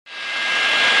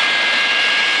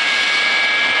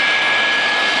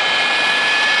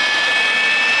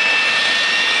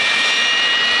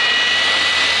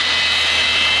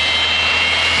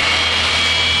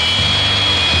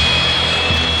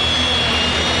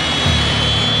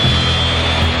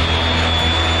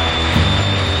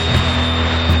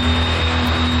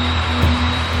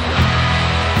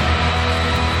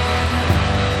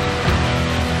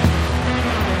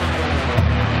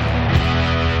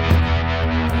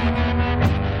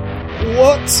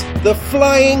What the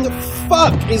flying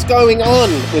fuck is going on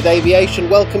with aviation?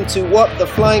 Welcome to What the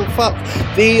Flying Fuck,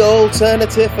 the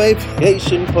alternative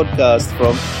aviation podcast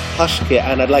from Hushkit,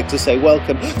 and I'd like to say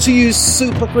welcome to you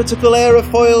supercritical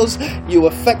aerofoils, you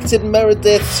affected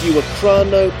Merediths, you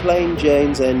Acrano plain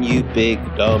Janes, and you big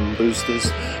dumb boosters,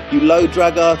 you low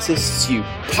drag artists, you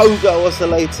pogo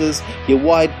oscillators, you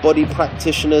wide body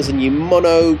practitioners, and you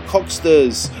mono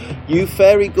cocksters, you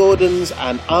fairy Gordons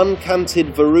and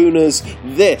uncanted Varunas.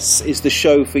 This is the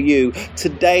show for you.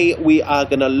 Today we are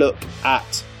going to look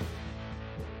at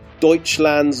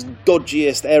Deutschland's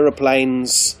dodgiest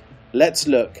aeroplanes. Let's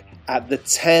look at the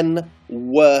 10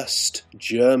 worst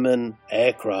German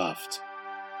aircraft.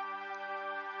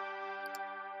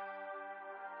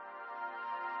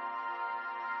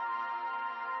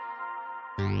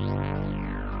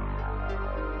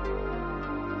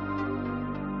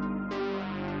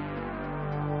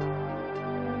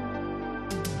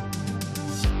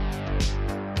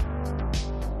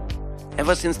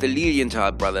 Ever since the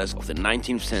Lilienthal brothers of the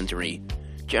 19th century,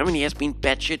 Germany has been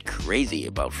batshit crazy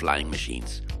about flying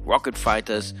machines. Rocket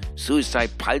fighters, suicide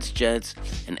pulse jets,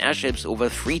 and airships over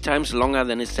 3 times longer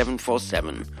than a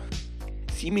 747.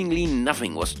 Seemingly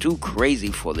nothing was too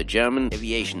crazy for the German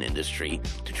aviation industry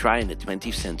to try in the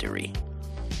 20th century.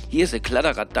 Here's a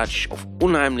Kladderadatsch of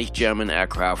unheimlich German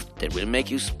aircraft that will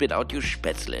make you spit out your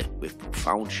Spätzle with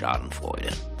profound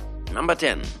Schadenfreude. Number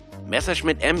 10.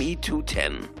 Messerschmitt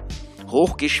Me-210.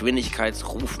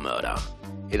 Hochgeschwindigkeitsrufmörder.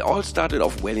 It all started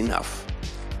off well enough.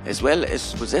 As well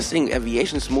as possessing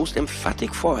aviation's most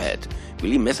emphatic forehead,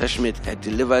 Willy Messerschmitt had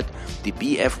delivered the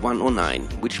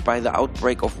Bf-109, which by the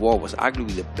outbreak of war was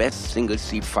arguably the best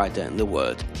single-seat fighter in the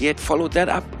world. He had followed that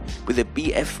up with the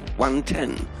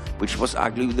Bf-110, which was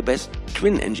arguably the best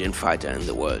twin-engine fighter in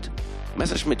the world.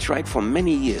 Messerschmitt tried for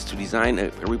many years to design a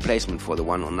replacement for the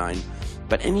 109,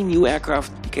 but any new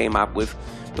aircraft he came up with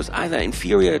was either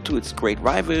inferior to its great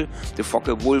rival, the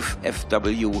Focke-Wulf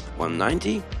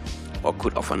FW-190, or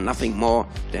could offer nothing more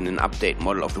than an update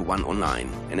model of the 109.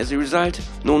 And as a result,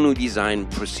 no new design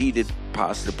proceeded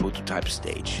past the prototype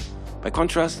stage. By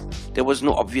contrast, there was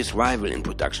no obvious rival in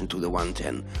production to the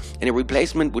 110, and a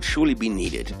replacement would surely be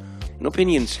needed. An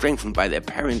opinion strengthened by the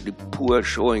apparently poor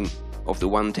showing of the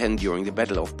 110 during the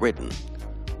Battle of Britain,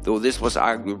 though this was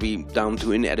arguably down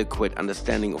to inadequate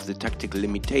understanding of the tactical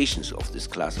limitations of this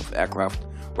class of aircraft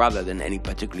rather than any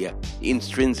particular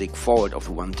intrinsic fault of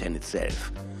the 110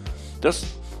 itself.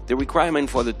 Thus, the requirement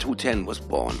for the 210 was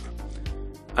born.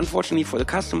 Unfortunately for the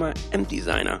customer and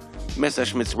designer,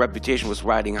 Messerschmitt's reputation was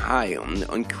riding high on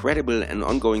the incredible and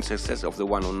ongoing success of the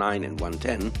 109 and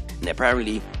 110, and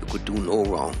apparently it could do no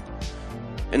wrong.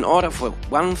 An order for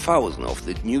 1,000 of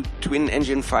the new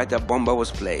twin-engine fighter bomber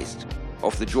was placed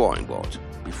off the drawing board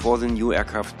before the new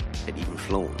aircraft had even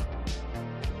flown.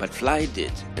 But fly it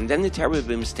did, and then the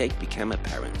terrible mistake became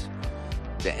apparent.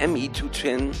 The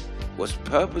Me-210 was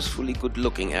purposefully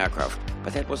good-looking aircraft,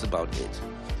 but that was about it.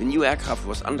 The new aircraft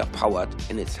was underpowered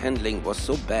and its handling was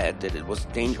so bad that it was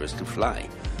dangerous to fly,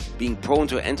 being prone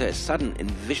to enter a sudden and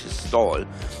vicious stall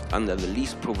under the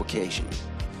least provocation.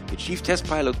 The chief test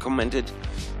pilot commented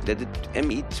that the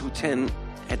Me-210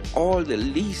 had all the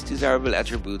least desirable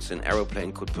attributes an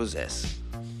aeroplane could possess.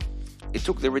 It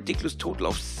took the ridiculous total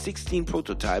of 16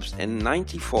 prototypes and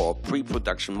 94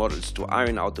 pre-production models to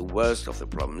iron out the worst of the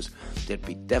problems that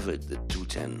bedeviled the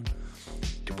 210.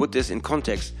 To put this in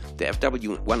context, the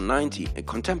FW-190, a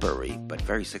contemporary but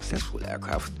very successful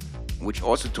aircraft, which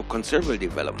also took considerable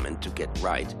development to get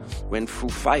right, went through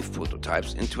 5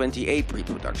 prototypes and 28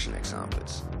 pre-production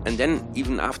examples. And then,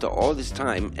 even after all this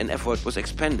time, an effort was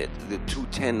expended. The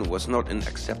 210 was not an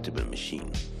acceptable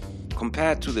machine.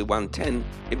 Compared to the 110,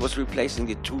 it was replacing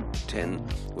the 210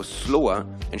 was slower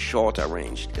and shorter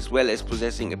ranged, as well as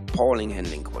possessing appalling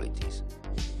handling qualities.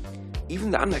 Even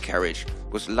the undercarriage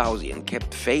was lousy and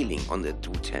kept failing on the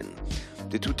 210.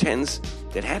 The 210s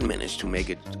that had managed to make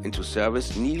it into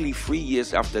service nearly 3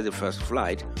 years after the first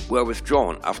flight were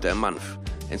withdrawn after a month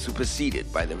and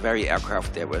superseded by the very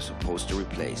aircraft they were supposed to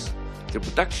replace. The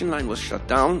production line was shut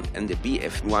down and the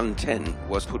Bf-110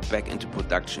 was put back into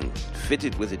production,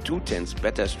 fitted with the 210's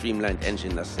better streamlined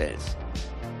engine nacelles.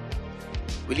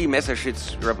 Willy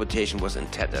Messerschmitt's reputation was in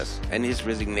tatters, and his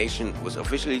resignation was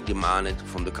officially demanded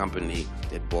from the company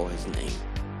that bore his name.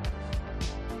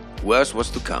 Worse was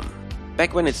to come.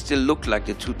 Back when it still looked like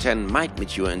the 210 might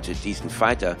mature into a decent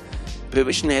fighter,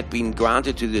 permission had been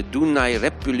granted to the Dunay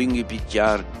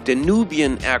Repülőgépgyár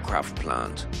Danubian aircraft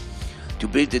plant to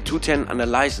build the 210 under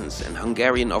license, and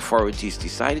Hungarian authorities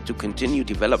decided to continue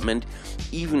development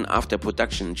even after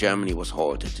production in Germany was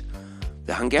halted.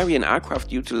 The Hungarian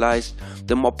aircraft utilized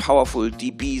the more powerful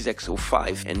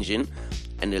DB605 engine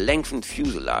and a lengthened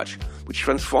fuselage, which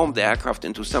transformed the aircraft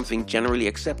into something generally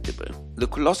acceptable. The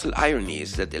colossal irony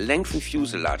is that the lengthened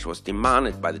fuselage was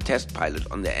demanded by the test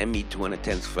pilot on the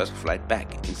Me-210's first flight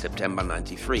back in September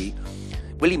 1993.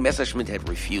 Willy Messerschmitt had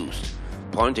refused,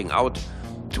 pointing out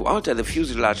to alter the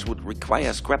fuselage would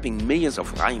require scrapping millions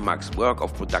of Reichsmarks worth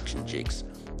of production jigs.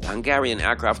 The Hungarian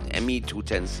aircraft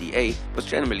Me-210CA was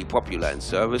generally popular in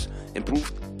service and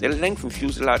proved that a lengthened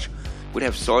fuselage would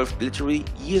have solved literally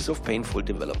years of painful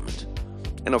development.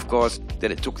 And of course,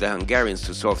 that it took the Hungarians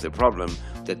to solve the problem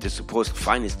that the supposed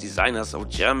finest designers of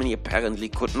Germany apparently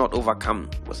could not overcome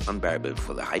was unbearable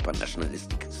for the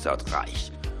hyper-nationalistic Third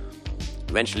Reich.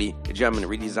 Eventually, a German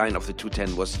redesign of the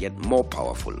 210 was yet more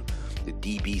powerful. The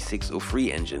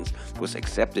DB603 engines was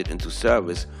accepted into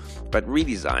service, but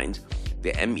redesigned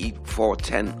the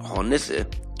Me-410 Hornisse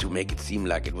to make it seem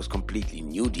like it was completely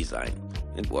new design.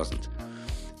 It wasn't.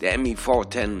 The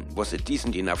Me-410 was a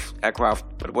decent enough aircraft,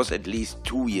 but was at least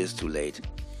 2 years too late.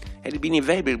 Had it been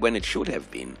available when it should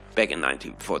have been, back in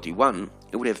 1941,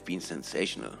 it would have been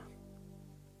sensational.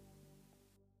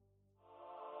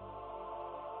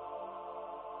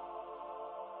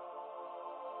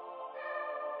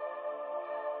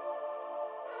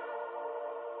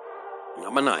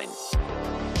 Number 9.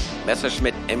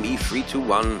 Messerschmitt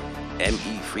Me-321,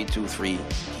 Me-323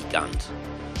 Gigant.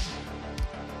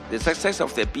 The success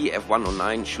of the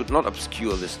Bf-109 should not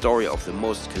obscure the story of the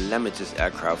most calamitous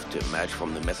aircraft to emerge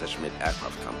from the Messerschmitt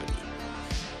Aircraft Company,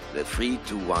 the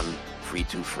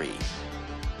 321-323.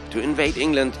 To invade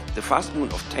England, the fast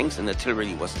movement of tanks and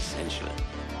artillery was essential.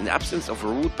 In the absence of a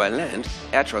route by land,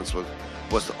 air transport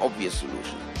was the obvious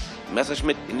solution.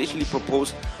 Messerschmitt initially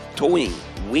proposed towing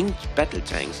winged battle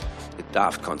tanks, a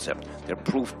daft concept that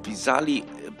proved bizarrely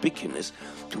ubiquitous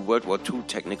to World War II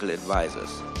technical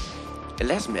advisors. A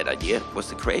less mad idea was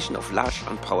the creation of large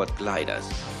unpowered gliders,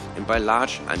 and by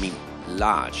large I mean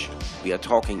large. We are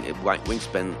talking a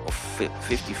wingspan of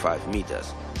 55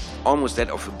 meters, almost that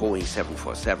of a Boeing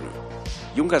 747.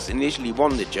 Junkers initially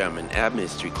won the German Air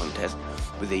Ministry contest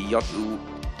with a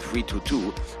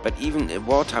Ju-322, but even a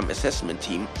wartime assessment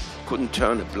team couldn't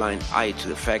turn a blind eye to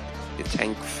the fact the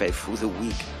tank fell through the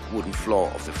weak wooden floor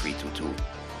of the 322.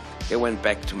 They went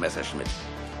back to Messerschmitt,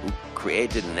 who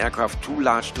created an aircraft too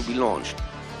large to be launched.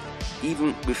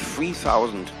 Even with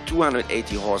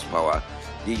 3,280 horsepower,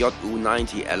 the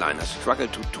Ju-90 airliner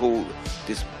struggled to tow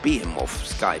this behemoth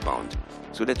skybound,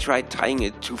 so they tried tying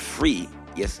it to three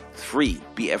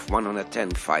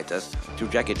Bf-110 fighters to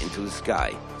drag it into the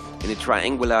sky in a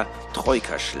triangular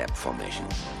Troika-Schlepp formation,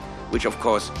 which of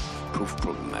course proved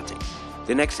problematic.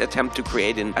 The next attempt to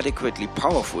create an adequately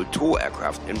powerful tow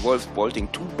aircraft involved bolting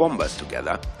two bombers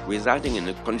together, resulting in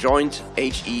a conjoined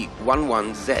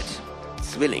HE-11Z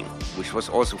Zwilling, which was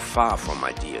also far from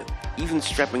ideal. Even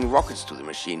strapping rockets to the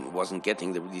machine wasn't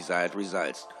getting the desired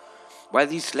results. While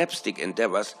these slapstick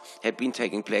endeavors had been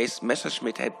taking place,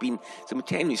 Messerschmitt had been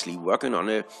simultaneously working on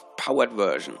a powered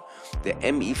version, the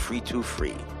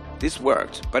Me-323. This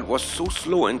worked, but was so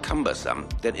slow and cumbersome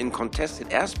that in contested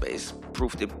airspace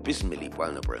proved abysmally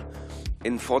vulnerable.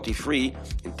 In 1943,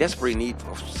 in desperate need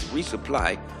of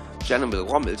resupply, General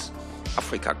Rommel's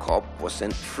Afrika Corps was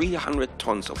sent 300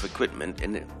 tons of equipment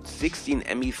and 16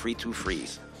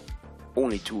 Me-323s.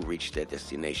 Only 2 reached their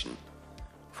destination.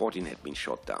 14 had been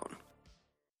shot down.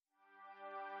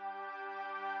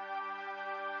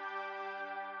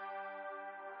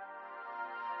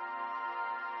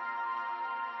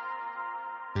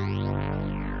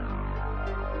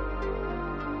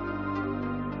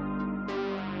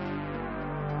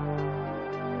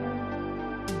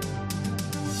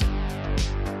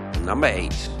 Number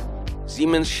 8.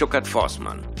 Siemens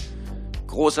Schuckert-Forstmann.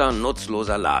 Großer,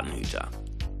 nutzloser Ladenhüter.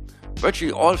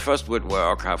 Virtually all First World War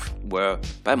aircraft were,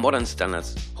 by modern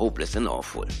standards, hopeless and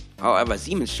awful. However,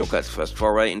 Siemens Schuckert's first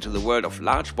foray into the world of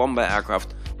large bomber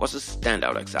aircraft was a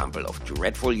standout example of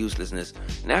dreadful uselessness,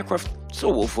 an aircraft so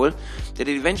woeful that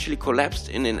it eventually collapsed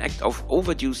in an act of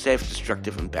overdue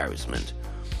self-destructive embarrassment.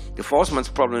 The Forstmann's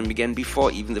problem began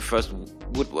before even the first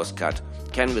wood was cut,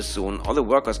 canvas sewn, or the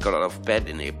workers got out of bed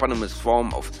in the eponymous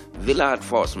form of Willard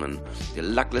Forstmann, the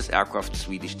luckless aircraft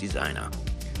Swedish designer.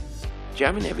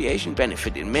 German aviation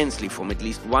benefited immensely from at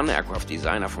least one aircraft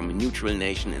designer from a neutral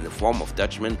nation in the form of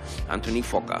Dutchman Anthony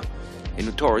Fokker, a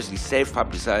notoriously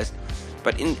self-publicized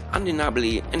but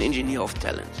undeniably an engineer of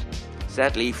talent.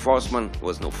 Sadly, Forstmann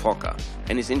was no Fokker,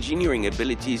 and his engineering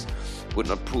abilities would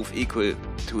not prove equal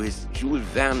to his Jules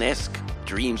Verne-esque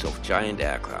dreams of giant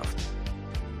aircraft.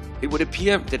 It would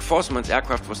appear that Forstmann's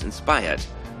aircraft was inspired,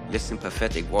 less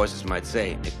sympathetic voices might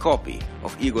say, a copy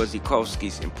of Igor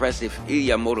Zhikovsky's impressive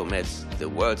Ilya Muromets, the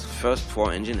world's first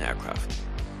 4-engine aircraft.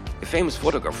 A famous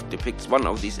photograph depicts one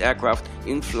of these aircraft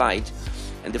in flight,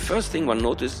 and the first thing one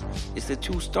notices is the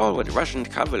two stalwart Russian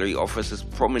cavalry officers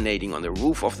promenading on the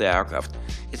roof of the aircraft,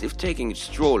 as if taking a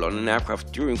stroll on an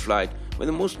aircraft during flight were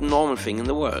the most normal thing in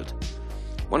the world.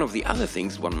 One of the other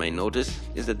things one may notice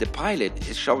is that the pilot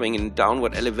is shoving in a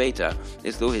downward elevator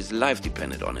as though his life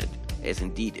depended on it, as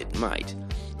indeed it might.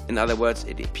 In other words,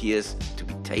 it appears to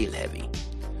be tail-heavy.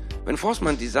 When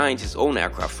Forssmann designed his own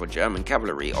aircraft for German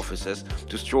cavalry officers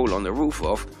to stroll on the roof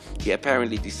of, he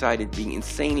apparently decided being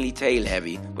insanely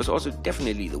tail-heavy was also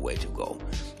definitely the way to go,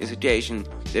 a situation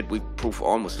that would prove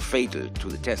almost fatal to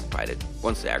the test pilot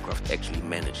once the aircraft actually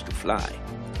managed to fly.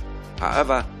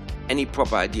 However, any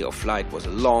proper idea of flight was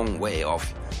a long way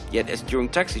off, yet as during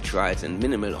taxi trials and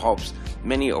minimal hops,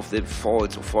 many of the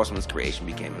faults of Forssmann's creation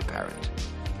became apparent.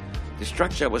 The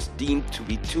structure was deemed to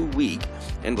be too weak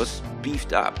and was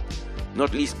beefed up,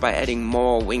 not least by adding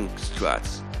more wing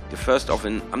struts, the first of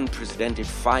an unprecedented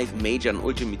 5 major and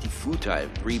ultimately futile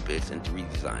rebuilds and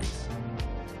redesigns.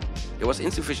 There was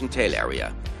insufficient tail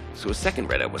area, so a second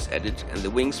rudder was added and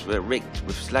the wings were rigged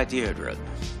with slight dihedral.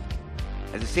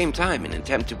 At the same time, an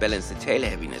attempt to balance the tail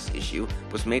heaviness issue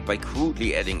was made by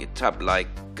crudely adding a tub-like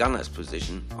gunner's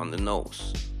position on the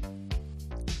nose.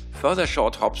 Further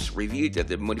short hops revealed that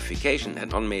the modification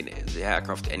had not made the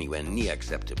aircraft anywhere near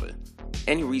acceptable.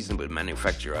 Any reasonable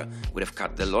manufacturer would have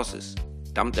cut their losses,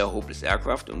 dumped their hopeless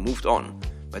aircraft and moved on,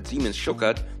 but Siemens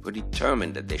Schuckert were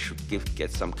determined that they should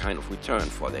get some kind of return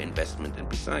for their investment, and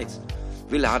besides,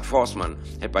 Willard Forssmann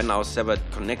had by now severed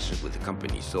connections with the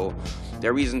company, so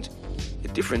there reasoned a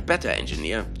different, better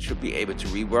engineer should be able to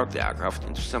rework the aircraft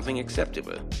into something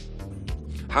acceptable.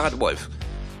 Harald Wolf,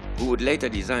 who would later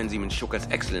design Siemens Schuckert's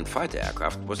excellent fighter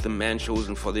aircraft, was the man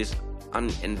chosen for this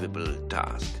unenviable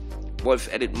task.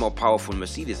 Wolf added more powerful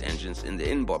Mercedes engines in the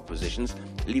inboard positions,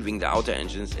 leaving the outer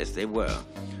engines as they were.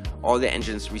 All the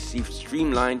engines received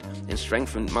streamlined and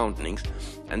strengthened mountings,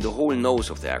 and the whole nose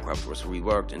of the aircraft was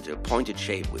reworked into a pointed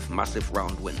shape with massive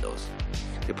round windows.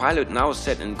 The pilot now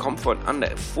sat in comfort under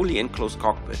a fully enclosed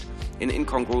cockpit, an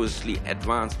incongruously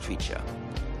advanced feature.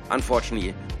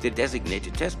 Unfortunately, the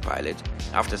designated test pilot,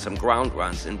 after some ground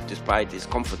runs and despite his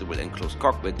comfortable enclosed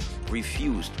cockpit,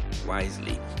 refused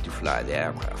wisely to fly the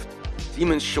aircraft.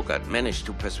 Siemens Schuckert managed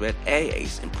to persuade air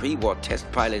ace and pre-war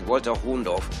test pilot Walter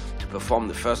Hohndorf to perform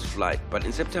the first flight, but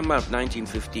in September of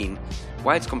 1915,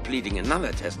 whilst completing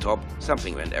another test hop,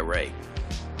 something went awry.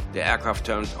 The aircraft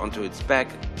turned onto its back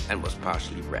and was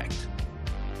partially wrecked.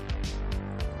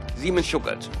 Siemens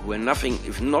Schuckert, who were nothing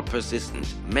if not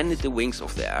persistent, mended the wings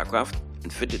of the aircraft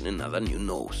and fitted another new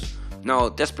nose. Now,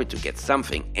 desperate to get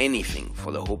something, anything,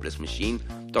 for the hopeless machine,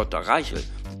 Dr. Reichel,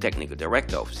 the technical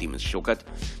director of Siemens Schuckert,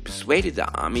 persuaded the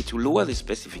army to lower the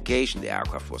specification the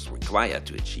aircraft was required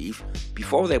to achieve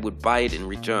before they would buy it in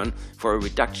return for a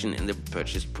reduction in the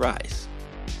purchase price.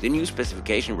 The new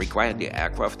specification required the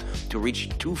aircraft to reach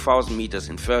 2,000 meters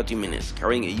in 30 minutes,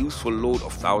 carrying a useful load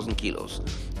of 1,000 kilos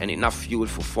and enough fuel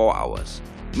for 4 hours.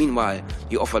 Meanwhile,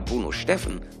 he offered Bruno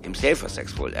Steffen, himself a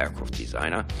successful aircraft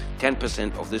designer,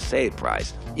 10% of the sale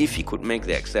price if he could make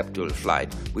the acceptable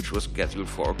flight, which was scheduled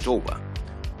for October.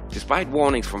 Despite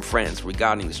warnings from France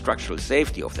regarding the structural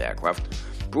safety of the aircraft,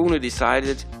 Bruno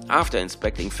decided, after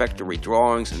inspecting factory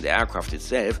drawings and the aircraft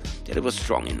itself, that it was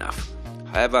strong enough.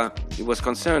 However, he was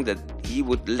concerned that he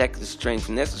would lack the strength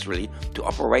necessary to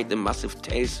operate the massive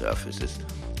tail surfaces.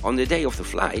 On the day of the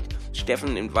flight,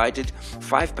 Steffen invited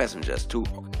 5 passengers to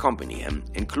accompany him,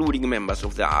 including members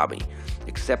of the army.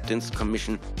 Acceptance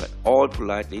commission, but all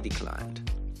politely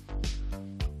declined.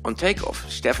 On takeoff,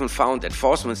 Steffen found that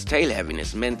Forssmann's tail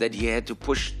heaviness meant that he had to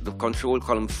push the control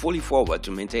column fully forward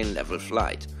to maintain level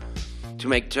flight. To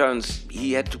make turns,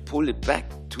 he had to pull it back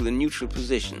to the neutral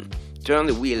position, turn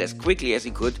the wheel as quickly as he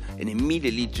could, and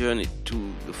immediately turn it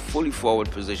to the fully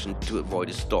forward position to avoid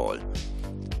a stall.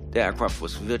 The aircraft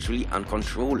was virtually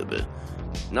uncontrollable.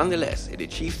 Nonetheless, it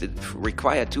achieved the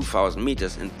required 2,000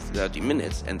 meters in 30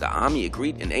 minutes, and the army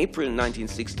agreed in April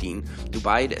 1916 to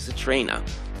buy it as a trainer,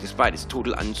 despite its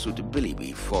total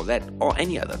unsuitability for that or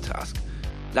any other task.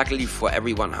 Luckily for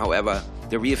everyone, however,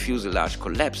 the rear fuselage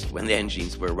collapsed when the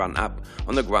engines were run up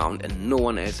on the ground and no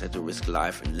one else had to risk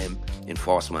life and limb in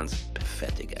Forssmann's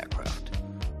pathetic aircraft.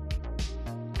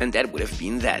 And that would have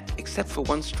been that, except for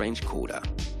one strange coda.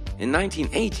 In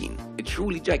 1918, a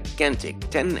truly gigantic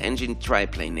 10-engine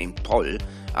triplane named Poll,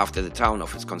 after the town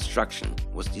of its construction,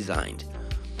 was designed.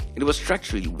 It was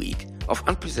structurally weak, of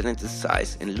unprecedented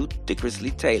size and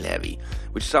ludicrously tail-heavy,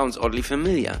 which sounds oddly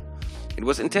familiar. It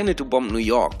was intended to bomb New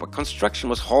York, but construction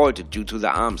was halted due to the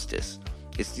armistice.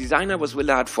 Its designer was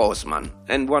Willard Forssmann,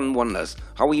 and one wonders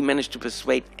how he managed to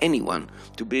persuade anyone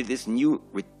to build this new,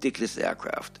 ridiculous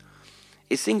aircraft.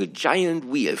 A single giant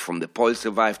wheel from the Pole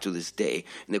survived to this day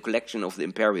in the collection of the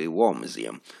Imperial War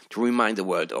Museum to remind the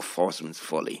world of Forssmann's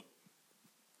folly.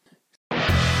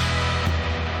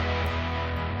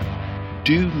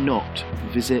 Do not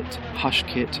visit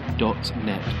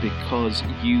hushkit.net because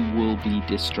you will be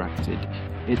distracted.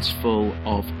 It's full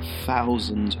of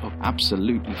thousands of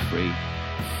absolutely free,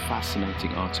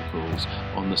 fascinating articles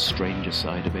on the stranger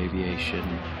side of aviation,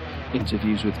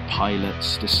 interviews with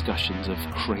pilots, discussions of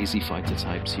crazy fighter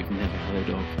types you've never heard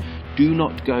of. Do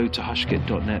not go to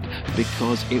hushkit.net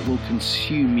because it will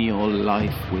consume your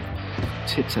life with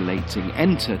titillating,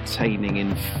 entertaining,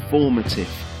 informative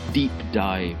deep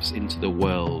dives into the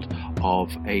world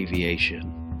of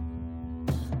aviation.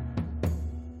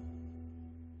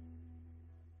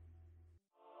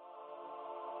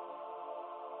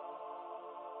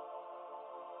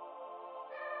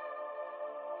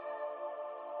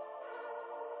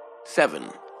 Seven.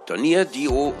 Dornier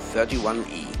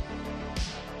DO-31E.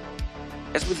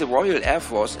 As with the Royal Air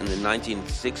Force in the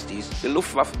 1960s, the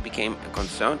Luftwaffe became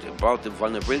concerned about the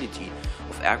vulnerability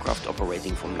of aircraft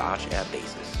operating from large air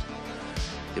bases.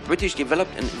 The British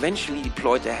developed and eventually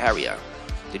deployed the Harrier.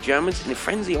 The Germans, in a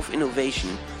frenzy of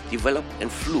innovation, developed and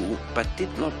flew, but did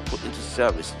not put into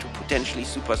service two potentially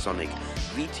supersonic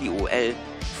VTOL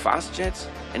fast jets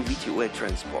and VTOL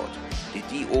transport, the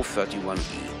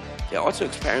DO-31E. They also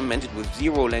experimented with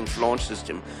zero-length launch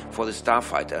system for the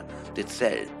starfighter, the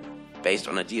Zell, based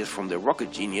on ideas from the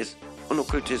rocket genius and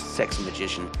occultist sex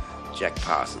magician Jack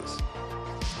Parsons.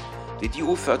 The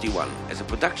DO-31 as a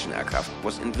production aircraft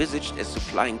was envisaged as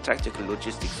supplying tactical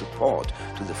logistic support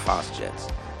to the fast jets.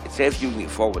 Itself using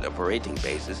forward operating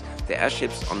bases, the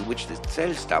airships on which the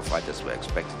Zell starfighters were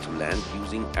expected to land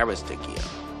using Arrestor gear.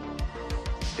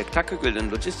 The tactical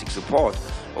and logistic support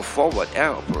of forward air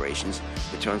operations,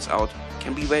 it turns out,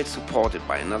 can be well supported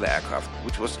by another aircraft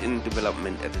which was in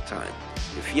development at the time,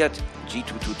 the Fiat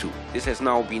G222. This has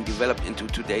now been developed into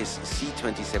today's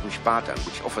C-27 Spartan,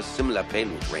 which offers similar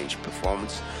payload range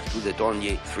performance to the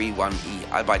Dornier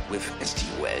 31E, albeit with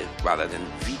STOL rather than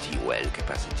VTOL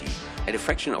capacity, at a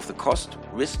fraction of the cost,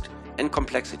 risk and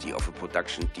complexity of a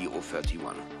production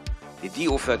DO-31. The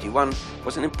DO-31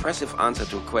 was an impressive answer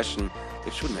to a question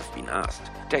that shouldn't have been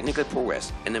asked. Technical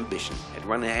progress and ambition had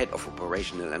run ahead of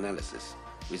operational analysis,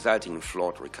 resulting in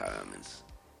flawed requirements.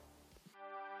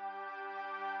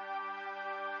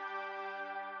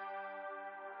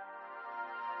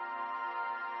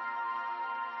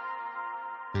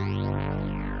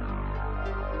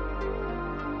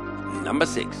 Number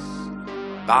 6.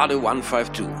 Baader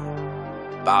 152.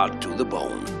 Barred to the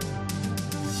bone.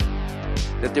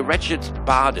 That the wretched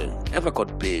Baader ever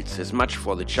got built says much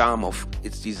for the charm of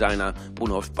its designer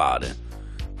Brunolf Baader.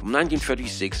 From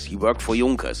 1936 he worked for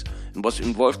Junkers and was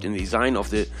involved in the design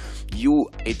of the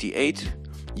U-88,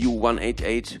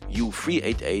 U-188,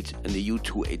 U-388 and the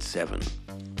U-287.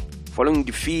 Following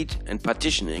defeat and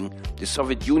partitioning, the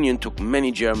Soviet Union took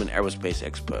many German aerospace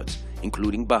experts,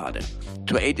 including Baader,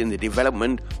 to aid in the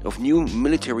development of new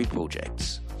military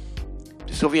projects.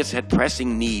 The Soviets had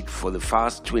pressing need for the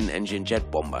fast twin-engine jet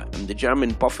bomber, and the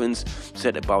German boffins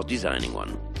set about designing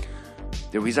one.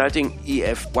 The resulting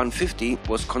EF-150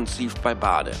 was conceived by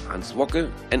Baader, Hans Wocke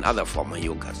and other former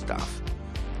Junker staff.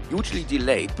 Hugely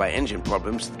delayed by engine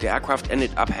problems, the aircraft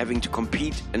ended up having to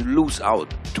compete and lose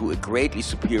out to a greatly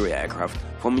superior aircraft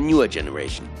from a newer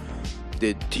generation,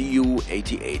 the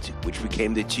Tu-88, which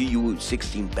became the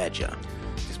Tu-16 Badger.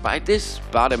 Despite this,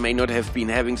 Baader may not have been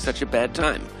having such a bad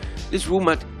time. It is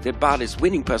rumored that Baader's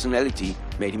winning personality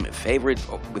made him a favorite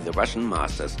with the Russian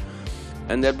masters,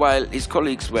 and that while his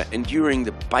colleagues were enduring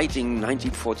the biting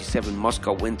 1947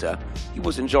 Moscow winter, he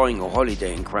was enjoying a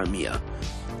holiday in Crimea.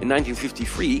 In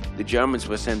 1953, the Germans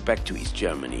were sent back to East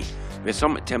Germany, where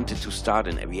some attempted to start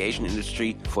an aviation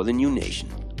industry for the new nation.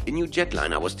 A new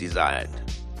jetliner was desired,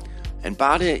 and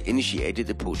Baader initiated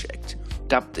the project,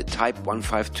 dubbed the Type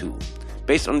 152.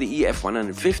 Based on the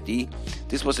EF-150,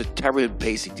 this was a terrible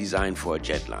basic design for a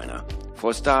jetliner.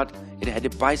 For a start, it had a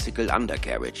bicycle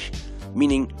undercarriage,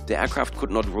 meaning the aircraft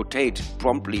could not rotate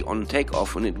promptly on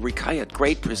takeoff and it required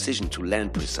great precision to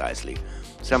land precisely,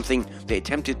 something they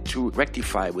attempted to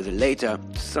rectify with a later,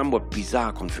 somewhat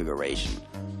bizarre configuration.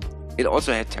 It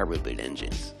also had terrible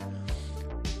engines.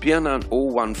 Pirna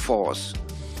 014s,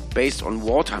 based on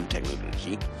wartime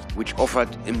technology, which offered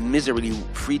a miserably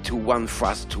 3-to-1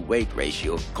 thrust-to-weight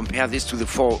ratio. Compare this to the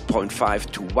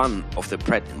 4.5-to-1 of the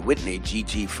Pratt & Whitney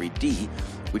GT3D,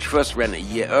 which first ran a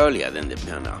year earlier than the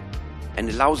Pirna, and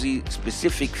a lousy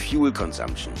specific fuel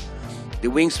consumption. The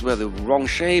wings were the wrong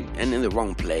shape and in the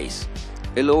wrong place.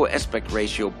 A low aspect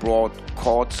ratio broad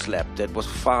chord slab that was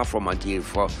far from ideal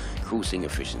for cruising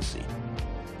efficiency.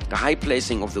 The high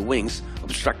placing of the wings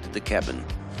obstructed the cabin,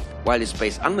 while the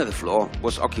space under the floor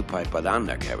was occupied by the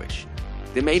undercarriage.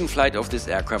 The maiden flight of this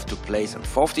aircraft took place on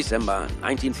 4th December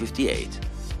 1958.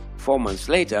 4 months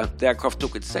later, the aircraft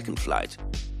took its second flight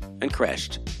and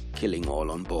crashed, killing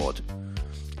all on board.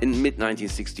 In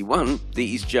mid-1961, the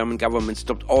East German government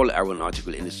stopped all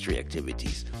aeronautical industry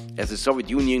activities, as the Soviet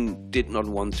Union did not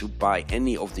want to buy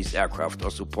any of these aircraft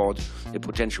or support a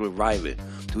potential rival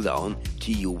to their own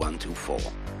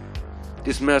Tu-124.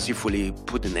 This mercifully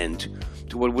put an end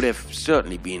to what would have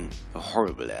certainly been a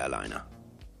horrible airliner.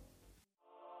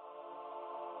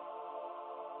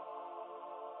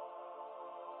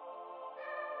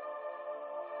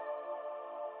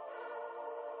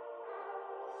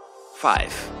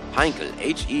 Five, Heinkel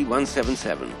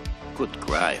HE-177. Good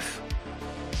grief.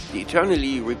 The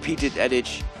eternally repeated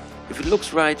adage, if it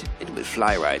looks right, it will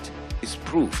fly right, is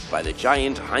proved by the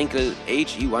giant Heinkel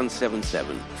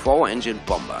HE-177 4-engine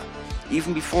bomber.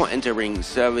 Even before entering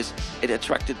service, it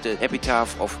attracted the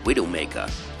epitaph of Widowmaker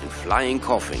and Flying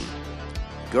Coffin.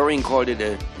 Goering called it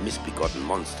a misbegotten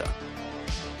monster.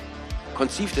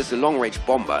 Conceived as a long-range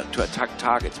bomber to attack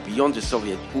targets beyond the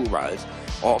Soviet Urals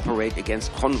or operate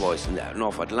against convoys in the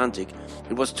North Atlantic,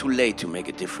 it was too late to make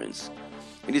a difference.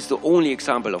 It is the only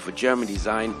example of a German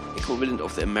design equivalent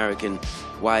of the American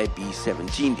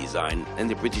YB-17 design and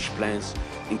the British plans,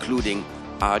 including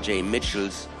R.J.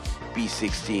 Mitchell's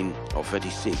B-16 or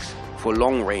 36 for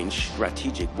long-range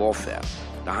strategic warfare.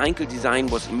 The Heinkel design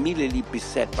was immediately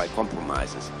beset by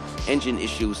compromises, engine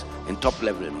issues and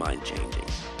top-level mind changing.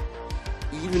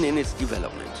 Even in its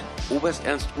development, Oberst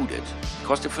Ernst Udet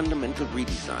caused a fundamental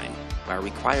redesign by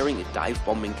requiring a dive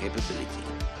bombing capability.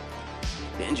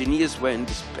 The engineers were in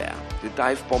despair. The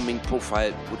dive bombing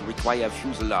profile would require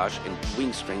fuselage and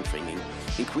wing strengthening,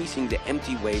 increasing the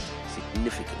empty weight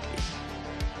significantly.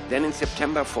 Then in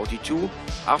September 1942,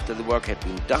 after the work had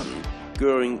been done,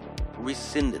 Goering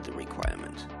rescinded the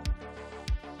requirement.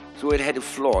 So it had a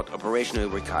flawed operational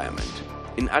requirement: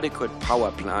 inadequate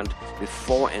power plant with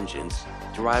 4 engines,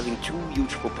 driving 2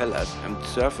 huge propellers and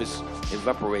surface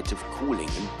evaporative cooling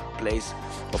in place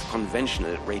of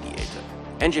conventional radiator.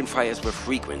 Engine fires were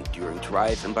frequent during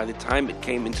trials, and by the time it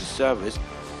came into service,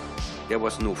 there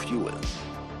was no fuel.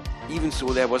 Even so,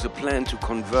 there was a plan to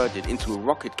convert it into a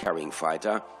rocket-carrying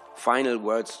fighter. Final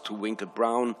words to Winkle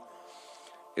Brown: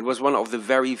 it was one of the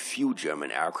very few German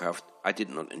aircraft I did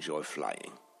not enjoy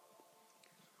flying.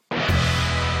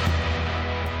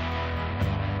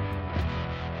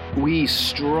 We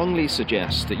strongly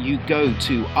suggest that you go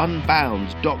to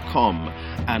unbound.com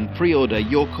and pre-order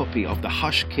your copy of the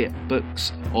Hush Kit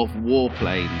Books of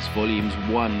Warplanes, Volumes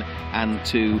 1 and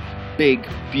 2. Big,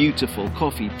 beautiful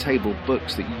coffee table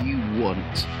books that you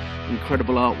want.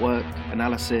 Incredible artwork,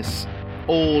 analysis,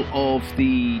 all of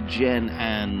the gen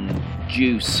and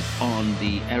juice on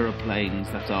the aeroplanes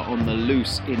that are on the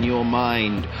loose in your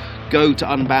mind. Go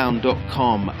to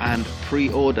unbound.com and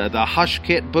pre-order the Hush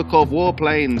Kit Book of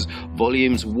Warplanes,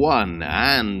 Volumes 1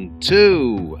 and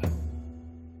 2.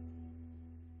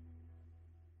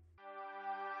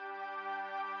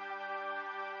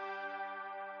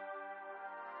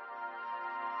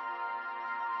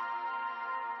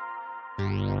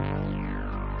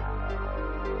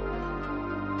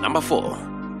 Number 4.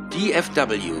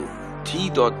 DFW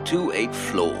T.28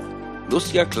 Flo.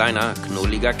 Lustiger, kleiner,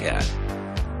 knolliger Kerl.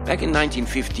 Back in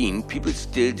 1915, people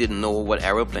still didn't know what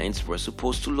aeroplanes were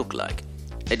supposed to look like.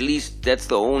 At least that's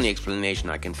the only explanation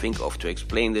I can think of to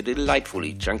explain the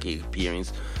delightfully chunky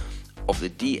appearance of the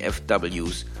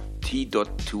DFW's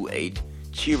T.28,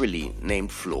 cheerily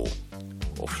named Flo,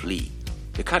 or Flea,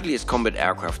 the cuddliest combat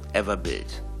aircraft ever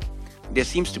built. There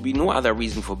seems to be no other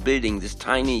reason for building this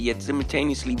tiny yet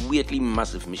simultaneously weirdly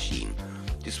massive machine.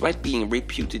 Despite being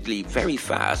reputedly very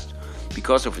fast,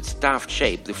 because of its daft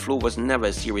shape, the Flo was never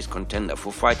a serious contender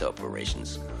for fighter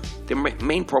operations. The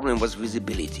main problem was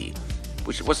visibility,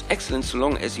 which was excellent so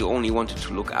long as you only wanted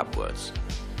to look upwards.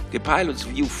 The pilot's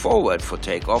view forward for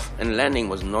takeoff and landing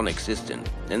was non-existent,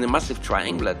 and the massive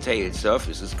triangular tail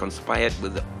surfaces conspired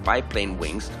with the biplane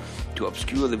wings to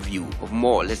obscure the view of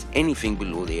more or less anything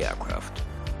below the aircraft.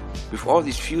 With all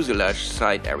this fuselage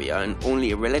side area and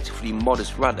only a relatively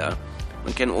modest rudder,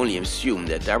 one can only assume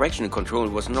that directional control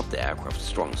was not the aircraft's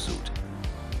strong suit.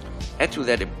 Add to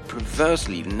that a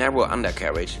perversely narrow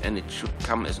undercarriage, and it should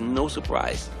come as no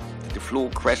surprise that the Flo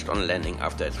crashed on landing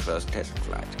after its first test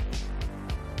flight.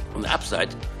 On the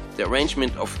upside, The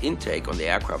arrangement of intake on the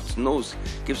aircraft's nose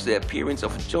gives the appearance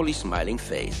of a jolly smiling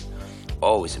face.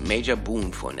 Always a major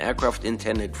boon for an aircraft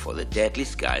intended for the deadly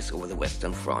skies over the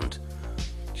Western Front.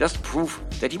 Just proof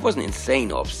that he wasn't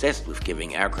insane or obsessed with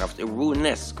giving aircraft a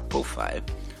ruinesque profile,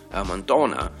 Hermann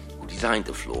Dorner, who designed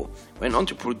the floor, went on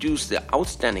to produce the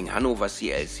outstanding Hannover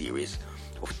CL series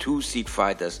of two-seat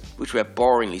fighters, which were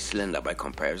boringly slender by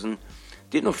comparison,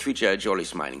 did not feature a jolly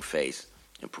smiling face,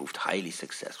 and proved highly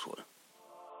successful.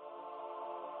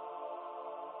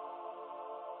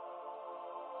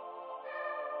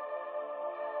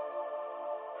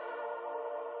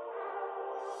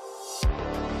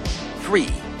 Three.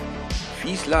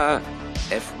 Fieseler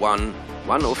F1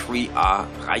 103A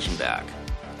Reichenberg.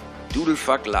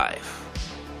 Doodlefuck Live.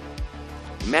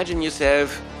 Imagine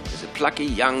yourself as a plucky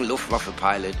young Luftwaffe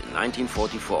pilot in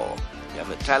 1944. You have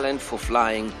a talent for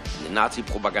flying, and the Nazi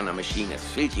propaganda machine has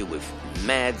filled you with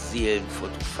mad zeal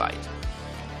to fight.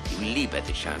 You leap at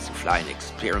the chance to fly an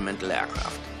experimental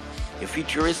aircraft. A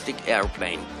futuristic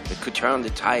airplane that could turn the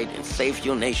tide and save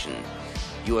your nation.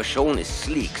 You are shown a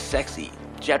sleek, sexy,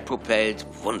 jet-propelled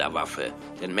Wunderwaffe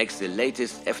that makes the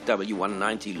latest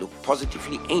FW-190 look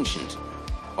positively ancient.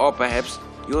 Or perhaps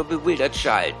you're a bewildered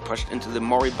child pushed into the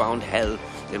moribund hell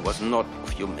that was not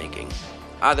of your making.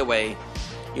 Either way,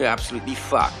 you're absolutely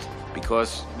fucked,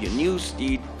 because your new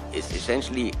steed is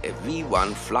essentially a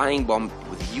V1 flying bomb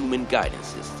with human guidance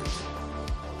systems.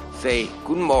 Say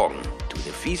Guten Morgen to the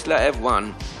Fieseler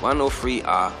F1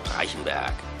 103A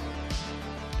Reichenberg.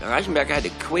 The Reichenberg had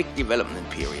a quick development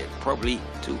period, probably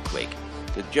too quick.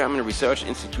 The German Research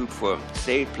Institute for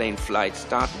Sailplane Flight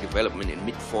started development in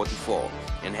mid-44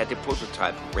 and had the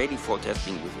prototype ready for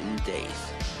testing within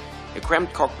days. A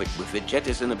cramped cockpit with a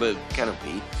jettisonable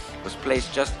canopy was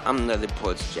placed just under the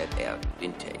pulse jet air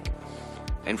intake,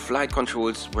 and flight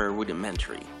controls were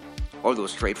rudimentary, although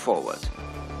straightforward.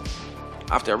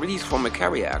 After release from a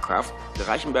carrier aircraft, the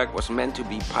Reichenberg was meant to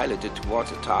be piloted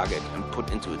towards a target and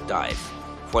put into a dive,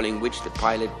 following which the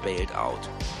pilot bailed out.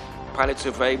 Pilot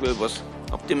survival was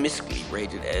optimistically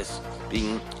rated as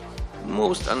being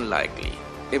most unlikely.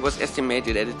 It was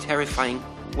estimated at a terrifying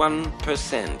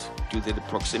 1% due to the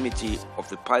proximity of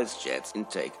the pulse jet's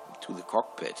intake to the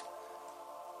cockpit.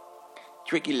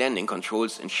 Tricky landing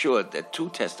controls ensured that 2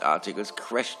 test articles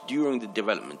crashed during the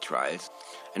development trials,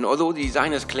 and although the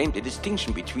designers claimed a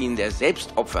distinction between their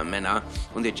Selbstopfermänner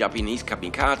und the Japanese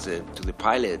kamikaze to the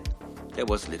pilot, there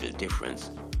was little difference.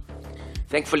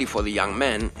 Thankfully for the young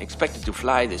man expected to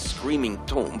fly the screaming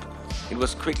Tomb, it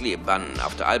was quickly abandoned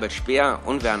after Albert Speer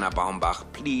and Werner Baumbach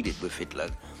pleaded with Hitler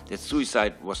that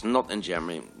suicide was not in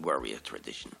German warrior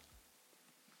tradition.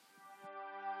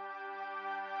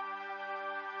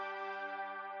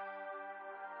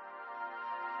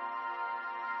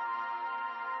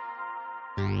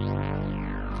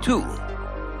 Two.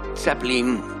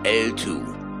 Zeppelin L2.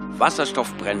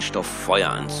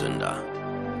 Wasserstoff-Brennstoff-Feueranzünder.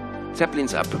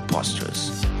 Zeppelins are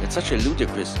preposterous. That such a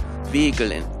ludicrous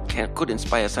vehicle could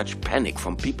inspire such panic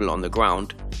from people on the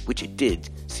ground, which it did,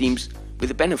 seems, with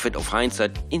the benefit of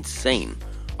hindsight, insane.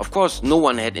 Of course, no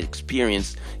one had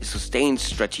experienced a sustained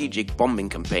strategic bombing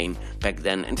campaign back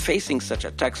then, and facing such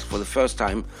attacks for the first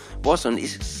time was a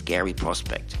scary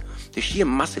prospect. The sheer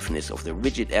massiveness of the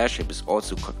rigid airship is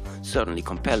also certainly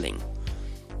compelling.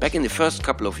 Back in the first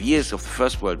couple of years of the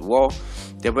First World War,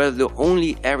 they were the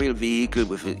only aerial vehicle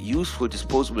with a useful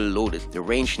disposable load at the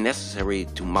range necessary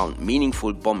to mount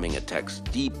meaningful bombing attacks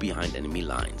deep behind enemy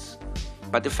lines.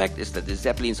 But the fact is that the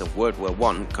Zeppelins of World War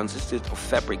I consisted of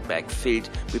fabric bags filled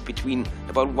with between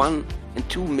about 1 and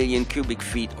 2 million cubic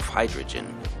feet of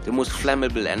hydrogen, the most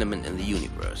flammable element in the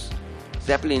universe.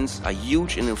 Zeppelins are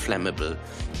huge and inflammable,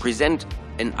 present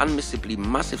an unmissably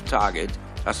massive target,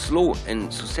 are slow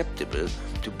and susceptible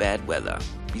to bad weather.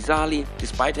 Bizarrely,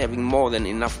 despite having more than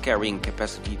enough carrying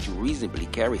capacity to reasonably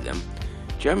carry them,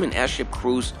 German airship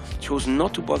crews chose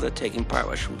not to bother taking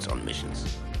parachutes on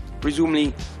missions.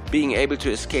 Presumably, being able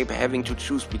to escape having to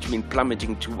choose between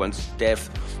plummeting to one's death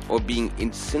or being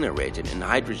incinerated in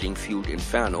hydrogen-fueled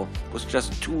inferno was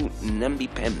just too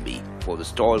namby-pamby for the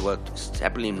stalwart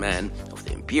Zeppelin man of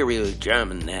the Imperial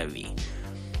German Navy.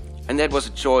 And that was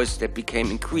a choice that became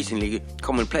increasingly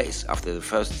commonplace after the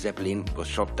first Zeppelin was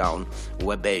shot down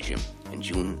over Belgium in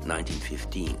June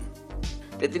 1915.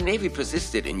 That the Navy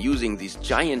persisted in using these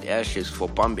giant airships for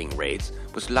bombing raids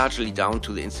was largely down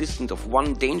to the insistence of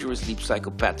one dangerously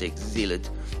psychopathic zealot,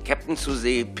 Captain zur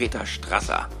See Peter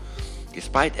Strasser.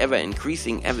 Despite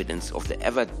ever-increasing evidence of the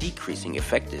ever-decreasing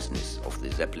effectiveness of the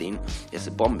Zeppelin as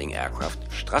a bombing aircraft,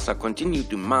 Strasser continued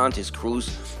to demand his crews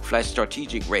fly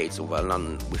strategic raids over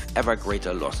London with ever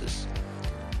greater losses.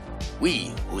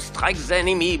 We, who strike the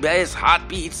enemy by his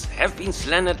heartbeats, have been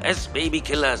slandered as baby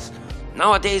killers.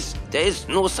 Nowadays, there is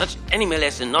no such animal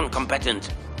as a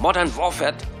non-combatant. Modern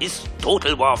warfare is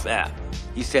total warfare,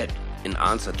 he said in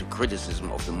answer to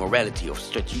criticism of the morality of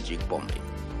strategic bombing.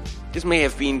 This may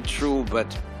have been true,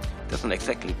 but doesn't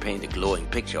exactly paint a glowing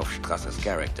picture of Strasser's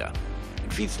character.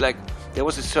 It feels like there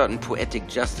was a certain poetic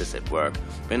justice at work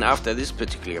when, after this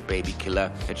particular baby killer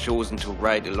had chosen to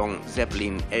ride along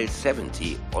Zeppelin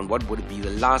L-70 on what would be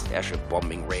the last airship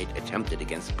bombing raid attempted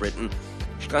against Britain,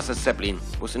 Strasser's Zeppelin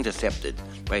was intercepted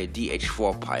by a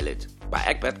DH-4 pilot, by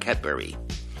Egbert Cadbury,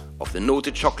 of the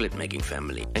noted chocolate-making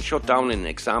family, and shot down in an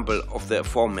example of the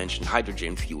aforementioned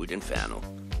hydrogen-fueled Inferno.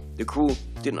 The crew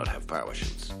did not have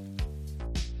parachutes.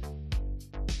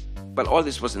 But all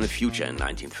this was in the future in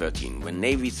 1913, when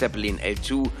Navy Zeppelin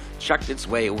L-2 chugged its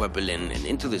way over Berlin and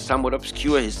into the somewhat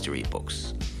obscure history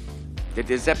books. That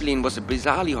the Zeppelin was a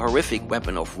bizarrely horrific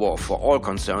weapon of war for all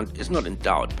concerned is not in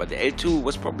doubt, but the L-2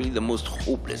 was probably the most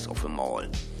hopeless of them all.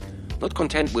 Not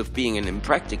content with being an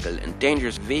impractical and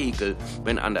dangerous vehicle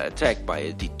when under attack by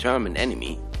a determined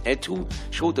enemy, L-2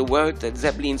 showed the world that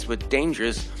Zeppelins were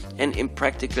dangerous and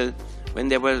impractical when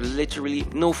there were literally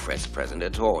no threats present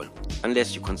at all,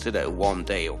 unless you consider a warm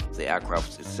day of the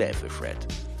aircraft itself a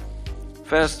threat.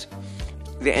 First,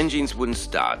 the engines wouldn't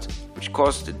start, which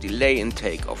caused a delay in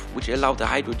takeoff, which allowed the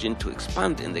hydrogen to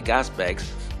expand in the gas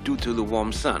bags due to the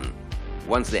warm sun.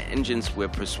 Once the engines were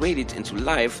persuaded into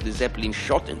life, the Zeppelin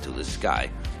shot into the sky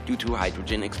due to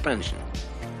hydrogen expansion.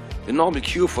 The normal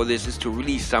cure for this is to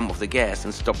release some of the gas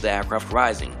and stop the aircraft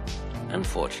rising.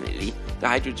 Unfortunately, the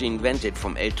hydrogen vented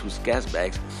from L-2's gas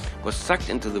bags was sucked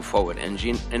into the forward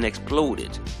engine and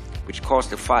exploded, which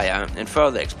caused a fire and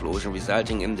further explosion,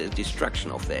 resulting in the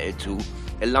destruction of the L-2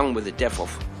 along with the death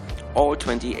of all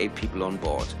 28 people on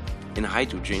board in a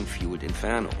hydrogen-fueled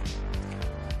Inferno.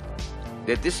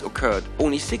 That this occurred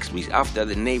only 6 weeks after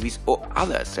the Navy's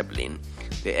other Zeppelin,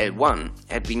 the L-1,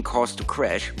 had been caused to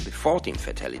crash with 14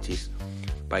 fatalities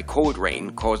by cold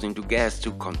rain causing the gas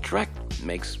to contract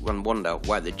makes one wonder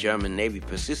why the German Navy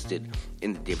persisted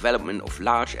in the development of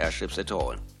large airships at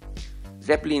all.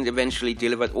 Zeppelin eventually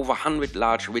delivered over 100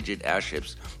 large rigid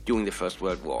airships during the First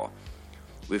World War,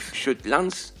 with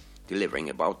Schütte-Lanz delivering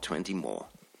about 20 more.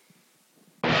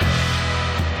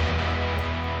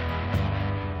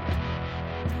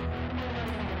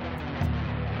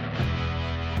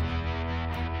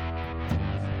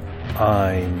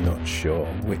 I'm not sure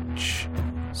which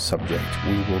subject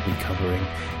we will be covering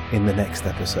in the next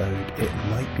episode. It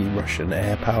might be Russian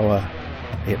air power,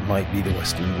 it might be the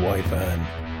Western Wyvern.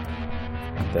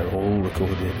 They're all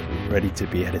recorded, ready to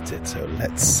be edited, so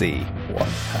let's see what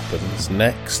happens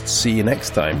next. See you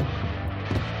next time.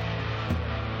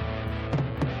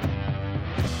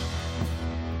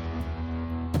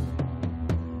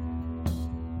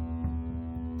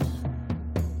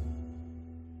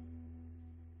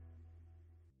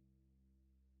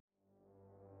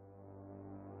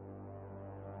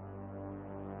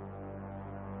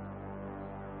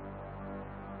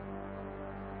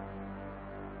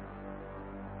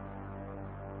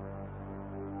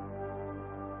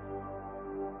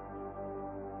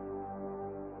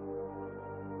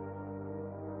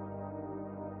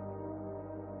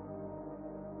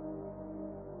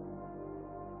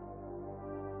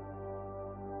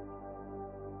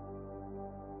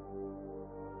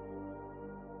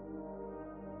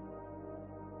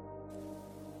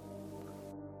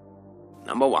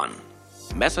 Number 1.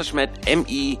 Messerschmitt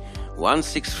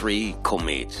ME-163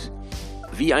 Komet.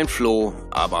 Wie ein Floh,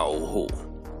 aber oho.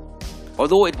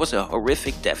 Although it was a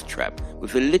horrific death trap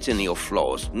with a litany of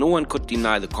flaws, no one could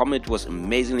deny the Comet was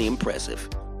amazingly impressive.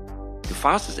 The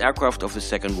fastest aircraft of the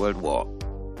Second World War,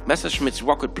 Messerschmitt's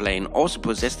rocket plane also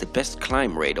possessed the best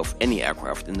climb rate of any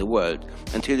aircraft in the world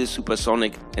until the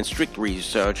supersonic and strict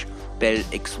research Bell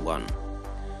X-1.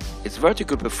 Its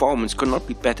vertical performance could not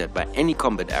be bettered by any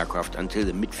combat aircraft until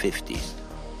the mid-50s.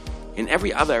 In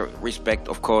every other respect,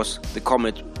 of course, the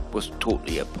Comet was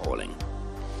totally appalling.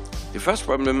 The first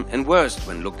problem, and worst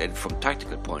when looked at it from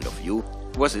tactical point of view,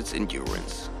 was its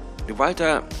endurance. The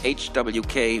Walter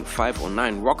HWK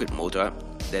 509 rocket motor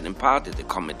that imparted the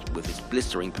Comet with its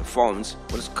blistering performance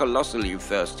was colossally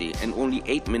thirsty, and only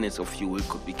 8 minutes of fuel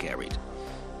could be carried.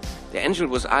 The engine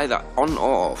was either on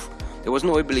or off. There was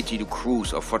no ability to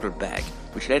cruise or throttle back,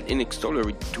 which led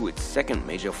inexorably to its second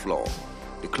major flaw.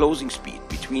 The closing speed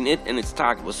between it and its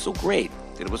target was so great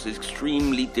that it was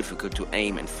extremely difficult to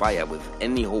aim and fire with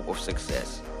any hope of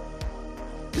success.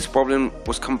 This problem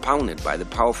was compounded by the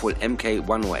powerful Mk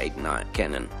 1089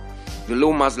 cannon, The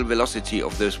low muzzle velocity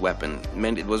of this weapon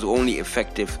meant it was only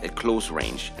effective at close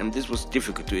range, and this was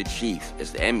difficult to achieve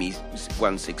as the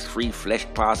ME-163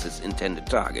 flashed past its intended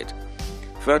target.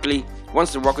 Thirdly,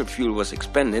 once the rocket fuel was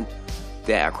expended,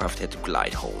 the aircraft had to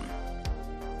glide home.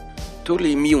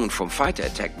 Totally immune from fighter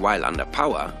attack while under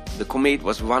power, the Comet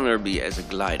was vulnerable as a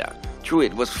glider. True,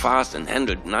 it was fast and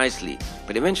handled nicely,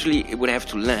 but eventually it would have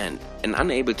to land, and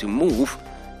unable to move,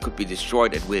 could be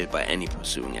destroyed at will by any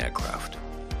pursuing aircraft.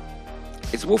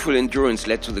 Its woeful endurance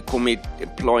led to the Comet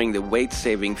employing the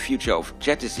weight-saving feature of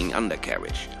jettisoning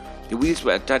undercarriage. The wheels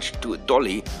were attached to a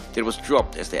dolly that was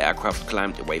dropped as the aircraft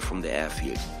climbed away from the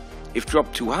airfield. If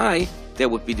dropped too high, they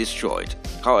would be destroyed.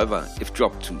 However, if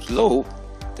dropped too low,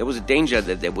 there was a danger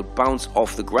that they would bounce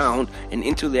off the ground and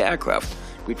into the aircraft,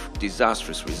 with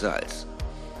disastrous results.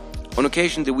 On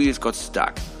occasion, the wheels got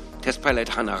stuck. Test pilot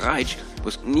Hanna Reitsch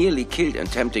was nearly killed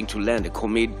attempting to land a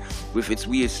Comet with its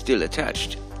wheels still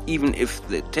attached. Even if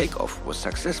the takeoff was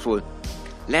successful,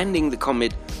 landing the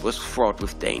Comet was fraught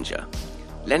with danger.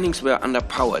 Landings were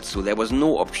underpowered, so there was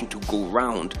no option to go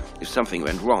round if something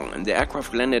went wrong, and the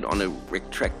aircraft landed on a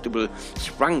retractable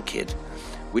sprung kit,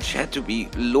 which had to be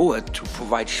lowered to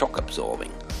provide shock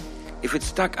absorbing. If it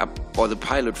stuck up or the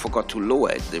pilot forgot to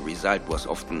lower it, the result was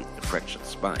often a fractured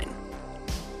spine.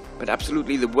 But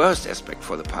absolutely the worst aspect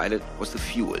for the pilot was the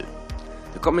fuel.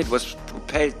 The Comet was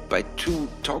propelled by two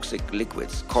toxic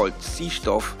liquids called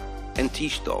Stickstoff and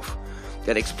T-Stoff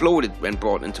that exploded when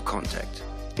brought into contact.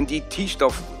 Indeed,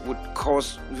 T-Stoff would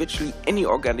cause virtually any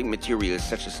organic material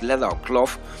such as leather or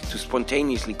cloth to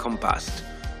spontaneously combust.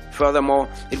 Furthermore,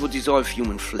 it would dissolve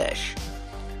human flesh.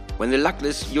 When the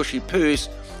luckless Yoshi Pös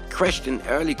crashed an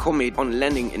early Comet on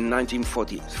landing in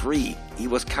 1943, he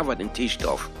was covered in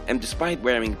T-Stoff, and despite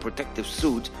wearing a protective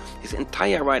suit, his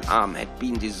entire right arm had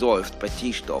been dissolved by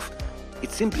T-Stoff.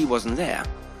 It simply wasn't there.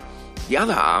 The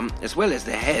other arm, as well as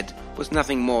the head, was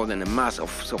nothing more than a mass of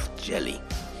soft jelly.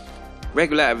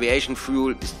 Regular aviation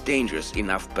fuel is dangerous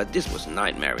enough, but this was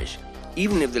nightmarish.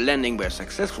 Even if the landing were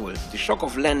successful, the shock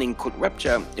of landing could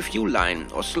rupture a fuel line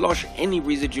or slosh any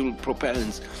residual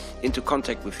propellants into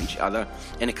contact with each other,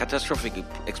 and a catastrophic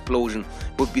explosion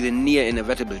would be the near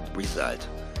inevitable result.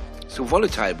 So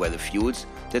volatile were the fuels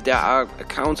that there are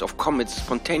accounts of comets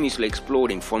spontaneously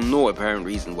exploding for no apparent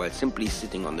reason while simply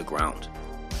sitting on the ground.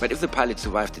 But if the pilot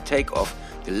survived the takeoff,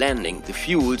 the landing, the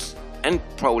fuels, and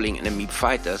prowling enemy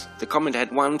fighters, the Comet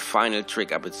had one final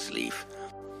trick up its sleeve.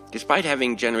 Despite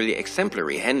having generally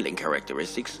exemplary handling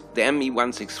characteristics, the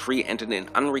ME-163 entered an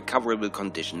unrecoverable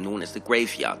condition known as the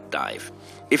graveyard dive.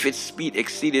 If its speed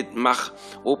exceeded Mach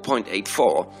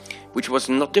 0.84, which was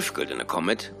not difficult in a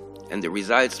Comet, and the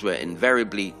results were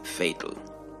invariably fatal.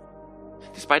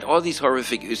 Despite all these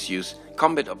horrific issues,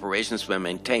 combat operations were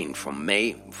maintained from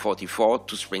May 44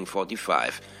 to spring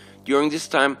 45. During this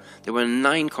time, there were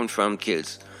 9 confirmed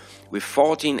kills, with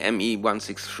 14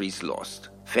 ME-163s lost.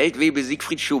 Feldwebel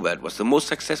Siegfried Schubert was the most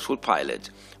successful pilot,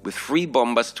 with 3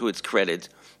 bombers to its credit,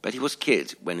 but he was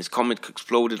killed when his Comet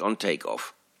exploded on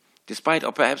takeoff. Despite,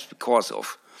 or perhaps because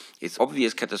of, its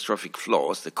obvious catastrophic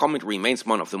flaws, the Comet remains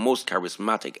one of the most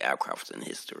charismatic aircrafts in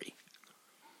history.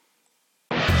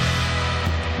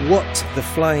 What the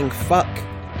Flying Fuck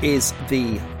is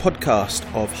the podcast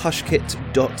of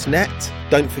hushkit.net.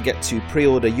 Don't forget to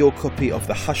pre-order your copy of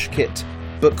the Hushkit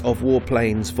Book of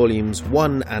Warplanes Volumes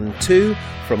 1 and 2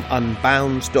 from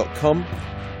unbound.com.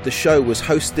 The show was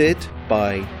hosted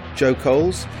by Joe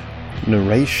Coles.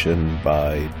 Narration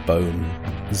by Bone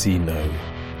Zeno.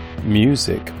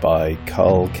 Music by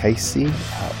Carl Casey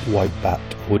at Whitebat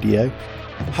Audio.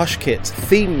 Hushkit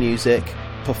theme music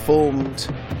performed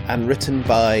and written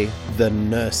by The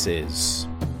Nurses.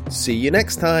 See you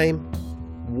next time.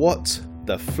 What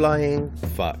the Flying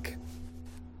Fuck.